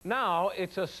Now,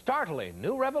 it's a startling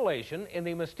new revelation in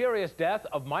the mysterious death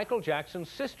of Michael Jackson's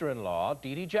sister-in-law,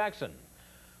 Dee Dee Jackson.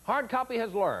 Hard Copy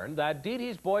has learned that Dee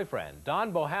Dee's boyfriend,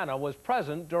 Don Bohana, was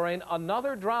present during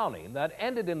another drowning that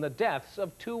ended in the deaths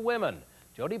of 2 women.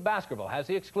 Jody Baskerville has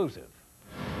the exclusive.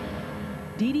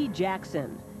 Dee Dee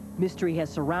Jackson. Mystery has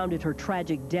surrounded her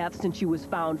tragic death since she was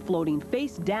found floating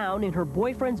face down in her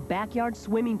boyfriend's backyard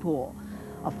swimming pool.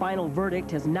 A final verdict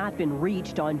has not been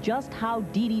reached on just how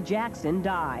Dee Dee Jackson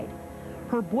died.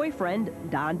 Her boyfriend,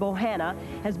 Don Bohana,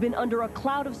 has been under a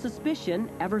cloud of suspicion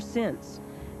ever since.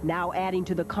 Now adding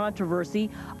to the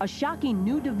controversy, a shocking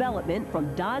new development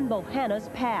from Don Bohana's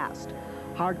past.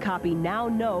 Hard Copy now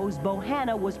knows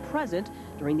Bohana was present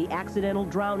during the accidental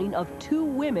drowning of 2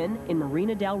 women in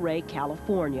Marina del Rey,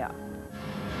 California.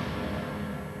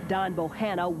 Don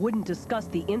Bohana wouldn't discuss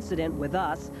the incident with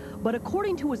us, but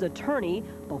according to his attorney,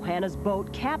 Bohana's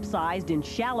boat capsized in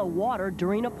shallow water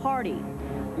during a party.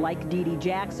 Like Dee Dee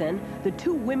Jackson, the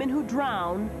 2 women who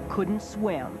drowned couldn't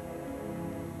swim.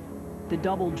 The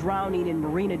double drowning in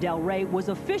Marina del Rey was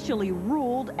officially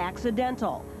ruled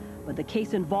accidental, but the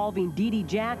case involving Dee Dee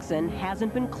Jackson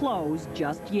hasn't been closed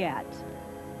just yet.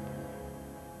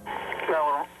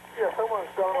 Yeah, someone's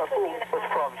stolen my pool. What's the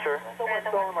problem, sir? Someone's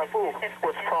stolen my pool.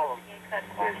 What's the problem?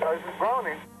 I was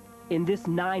drowning. In this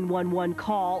 911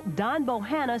 call, Don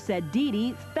Bohana said Dee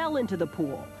Dee fell into the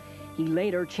pool. He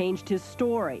later changed his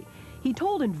story. He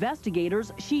told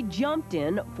investigators she jumped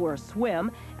in for a swim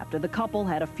after the couple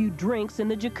had a few drinks in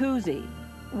the jacuzzi.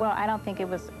 Well, I don't think it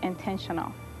was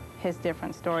intentional, his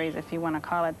different stories, if you want to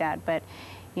call it that. But,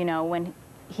 you know, when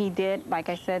he did, like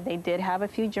I said, they did have a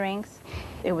few drinks.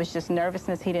 It was just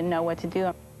nervousness. He didn't know what to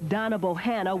do. Donna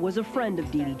Bohana was a friend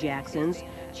of Dee Dee Jackson's.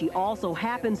 She also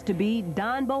happens to be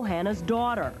Don Bohana's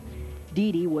daughter.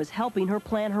 Dee Dee was helping her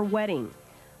plan her wedding.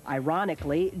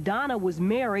 Ironically, Donna was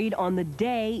married on the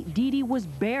day Dee Dee was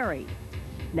buried.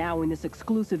 Now in this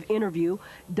exclusive interview,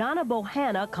 Donna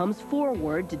Bohana comes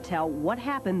forward to tell what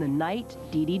happened the night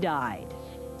Dee Dee died.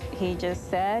 He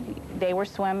just said they were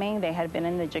swimming. They had been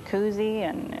in the jacuzzi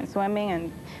and swimming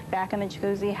and back in the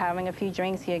jacuzzi having a few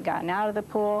drinks. He had gotten out of the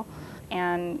pool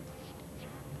and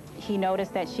he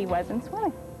noticed that she wasn't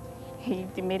swimming. He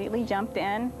immediately jumped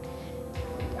in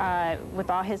with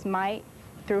all his might,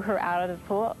 threw her out of the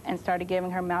pool and started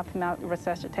giving her mouth-to-mouth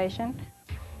resuscitation.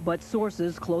 But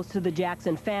sources close to the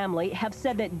Jackson family have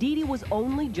said that Dee Dee was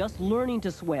only just learning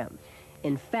to swim.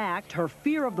 In fact, her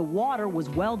fear of the water was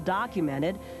well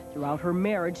documented throughout her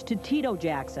marriage to Tito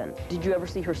Jackson. Did you ever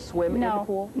see her swim in the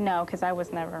pool? No, because I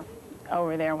was never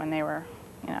over there when they were,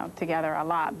 you know, together a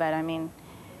lot. But I mean,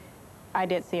 I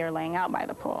did see her laying out by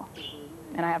the pool,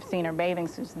 and I have seen her bathing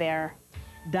suits there.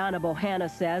 Donna Bohana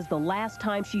says the last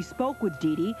time she spoke with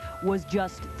Dee Dee was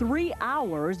just 3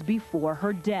 hours before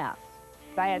her death.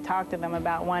 I had talked to them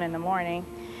about 1 in the morning,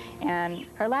 and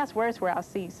her last words were, "I'll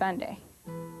see you Sunday."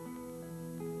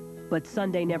 But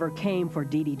Sunday never came for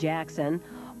Dee Dee Jackson.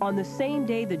 On the same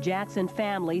day the Jackson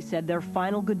family said their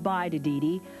final goodbye to Dee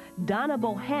Dee, Donna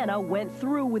Bohana went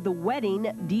through with the wedding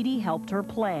Dee Dee helped her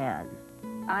plan.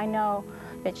 I know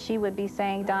that she would be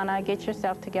saying, "Donna, get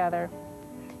yourself together.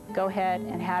 Go ahead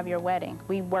and have your wedding.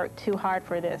 We worked too hard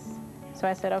for this." So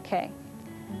I said, okay,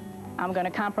 I'm going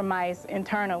to compromise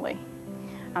internally.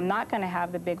 I'm not going to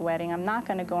have the big wedding. I'm not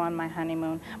going to go on my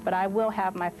honeymoon, but I will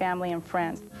have my family and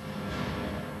friends.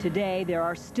 Today, there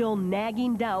are still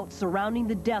nagging doubts surrounding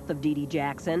the death of Dee Dee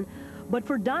Jackson. But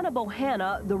for Donna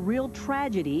Bohana, the real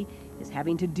tragedy is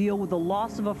having to deal with the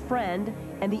loss of a friend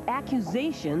and the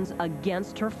accusations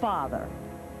against her father.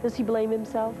 Does he blame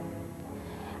himself?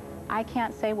 I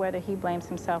can't say whether he blames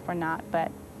himself or not, but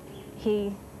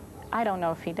I don't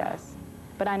know if he does.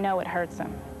 But I know it hurts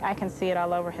him. I can see it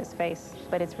all over his face,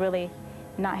 but it's really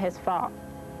not his fault.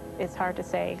 It's hard to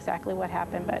say exactly what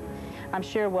happened, but I'm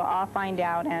sure we'll all find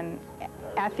out. And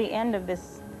at the end of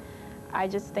this, I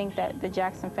just think that the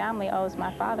Jackson family owes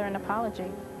my father an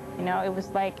apology. You know, it was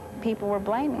like people were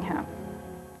blaming him.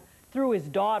 Through his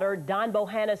daughter, Don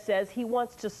Bohana says he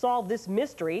wants to solve this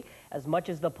mystery as much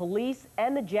as the police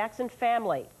and the Jackson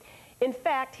family. In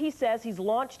fact, he says he's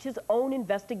launched his own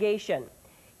investigation.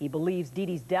 He believes Dee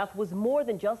Dee's death was more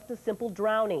than just a simple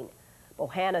drowning.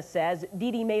 Bohana says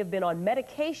Dee Dee may have been on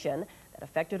medication that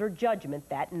affected her judgment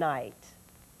that night.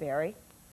 Barry?